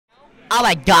Oh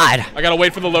my god. I gotta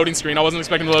wait for the loading screen. I wasn't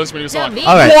expecting the loading screen to be on.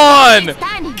 All right.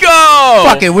 1, go!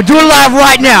 Fuck it, we're doing live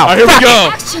right now. All right, here we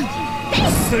go.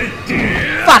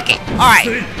 Fuck it. All right.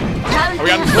 We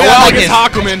got Noel against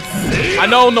Hakumen. I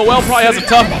know Noel probably has a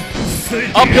tough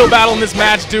uphill battle in this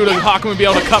match due to Hakumen being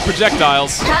able to cut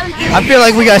projectiles. I feel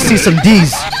like we gotta see some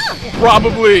D's.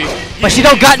 Probably. But she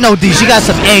don't got no D's. She got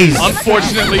some A's.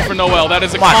 Unfortunately for Noel, that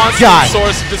is a My constant God.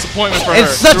 source of disappointment for her.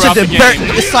 It's such a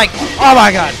it's like, oh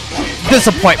my god,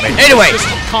 disappointment. Anyway, It's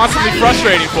just constantly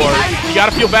frustrating for her. You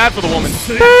gotta feel bad for the woman.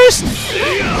 first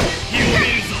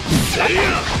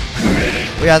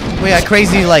we got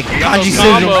crazy like kanji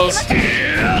Those scissors,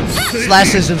 combos.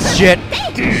 slashes and shit.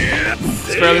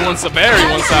 It's fairly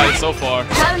one-sided so far.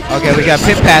 Okay, we got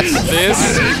pit pats.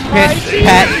 This, Pit,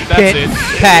 pat, That's pit, it.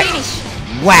 pat,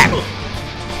 whack.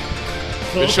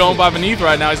 good showing by Beneath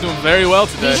right now. He's doing very well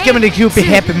today. Just give me the Cupid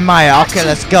Hip and Maya. Okay,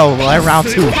 let's go. We're at round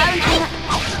 2.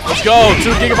 Let's go.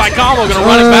 2 gigabyte combo. Gonna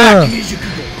run it back. Gonna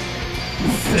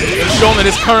show him that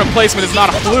his current placement is not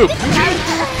a fluke.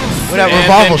 With that And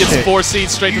revolver then gets shit. 4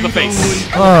 seeds straight to the face.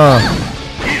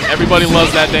 Everybody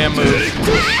loves that damn move.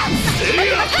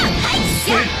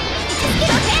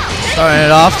 Starting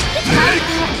it off.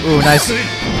 Ooh, nice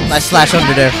slash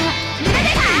under there.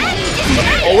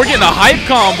 Oh, we're getting a hype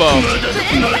combo.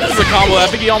 This is a combo. I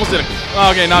think he almost did it.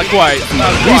 Okay, not quite.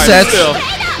 Not quite. Resets. Still,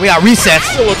 We got resets.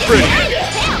 still looks pretty.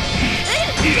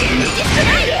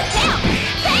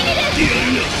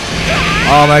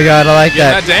 Oh my god, I like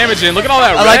Getting that. that damage in. Look at all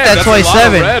that red. I like that That's a lot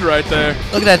of 27. red right there.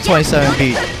 Look at that 27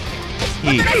 beat.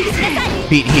 Heat.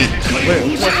 Beat heat.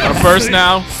 Got a burst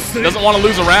now. Doesn't want to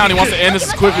lose a round. He wants to end this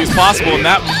as quickly as possible. And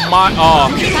that might. Oh,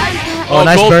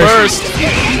 nice gold burst. burst.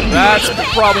 That's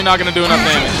probably not going to do enough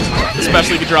damage,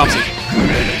 especially if he drops it.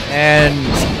 And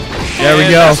there we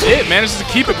And go. That's it. Manages to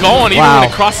keep it going even Wow. when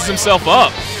it crosses himself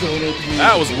up.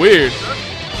 That was weird.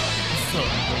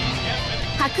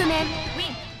 Hakumen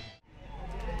win.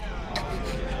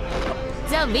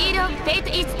 The wheel of fate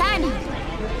is turning.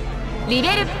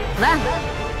 Level 1.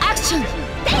 Action.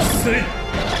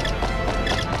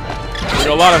 We got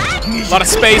a lot of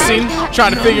spacing,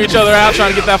 trying to figure each other out,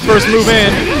 trying to get that first move in.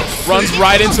 Runs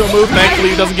right into a move. Thankfully,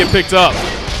 he doesn't get picked up.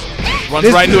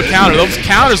 Runs right into a counter. Those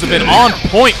counters have been on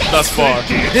point thus far.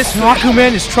 This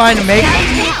Hakumen is trying to make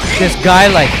this guy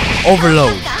like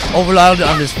overload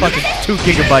on this fucking 2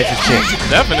 gigabytes of shit.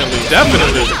 Definitely.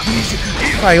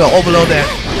 Probably gonna overload that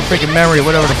freaking memory,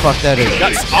 whatever the fuck that is.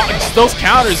 Those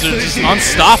counters are just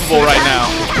unstoppable right now.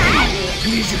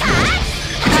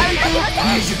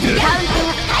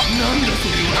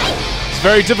 It's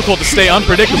very difficult to stay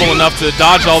unpredictable enough to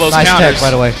dodge all those Nice counters. tech,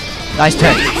 by the way. Nice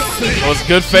tech. It was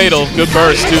good fatal, good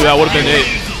burst too. That would have been it.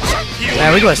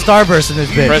 Man, we got Starburst in this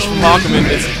bitch. Press from Hakumen.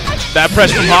 That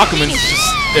press from Hakumen is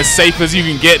just as safe as you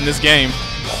can get in this game.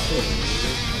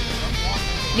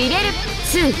 Level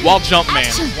 2. WallJumpMan.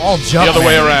 Wall jump. The other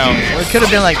way man. around. Or it could have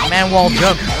been like man wall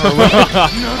jump.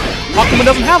 Hakumen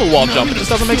doesn't have a wall jump. It just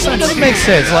doesn't make sense. Doesn't make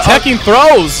sense. Like, Teching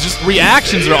throws, just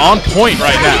reactions are on point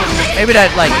right now. maybe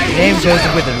that like name goes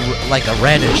with like a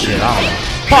random shit. I don't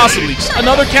know. Possibly. Just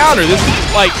another counter. This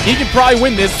like he can probably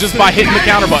win this just by hitting the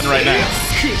counter button right now.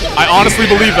 I honestly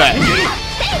believe that.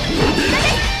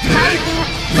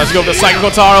 Let's go with the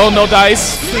Psychical Taro, no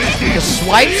dice. The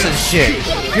swipes and shit.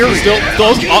 Still,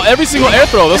 every single air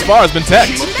throw thus far has been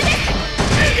teched.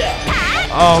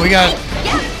 Oh, we got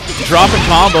Dropping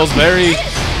combos, very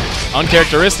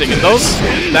uncharacteristic. And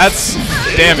that's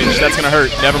damage. That's gonna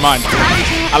hurt. Never mind.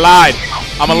 I lied.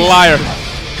 I'm a liar.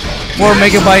 4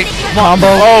 megabyte combo.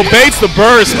 Oh, baits the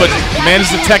burst, but manages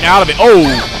to tech out of it. Oh,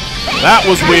 that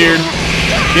was weird.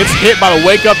 Gets hit by the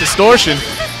wake up distortion.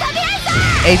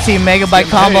 18 megabyte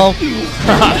combo.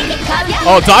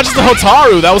 Oh, dodges the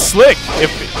Hotaru. That was slick. If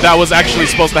that was actually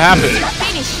supposed to happen.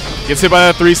 Gets hit by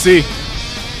that 3C.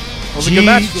 That was a good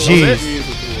match. That was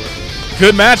it.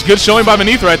 Good match. Good showing by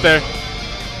Beneath right there.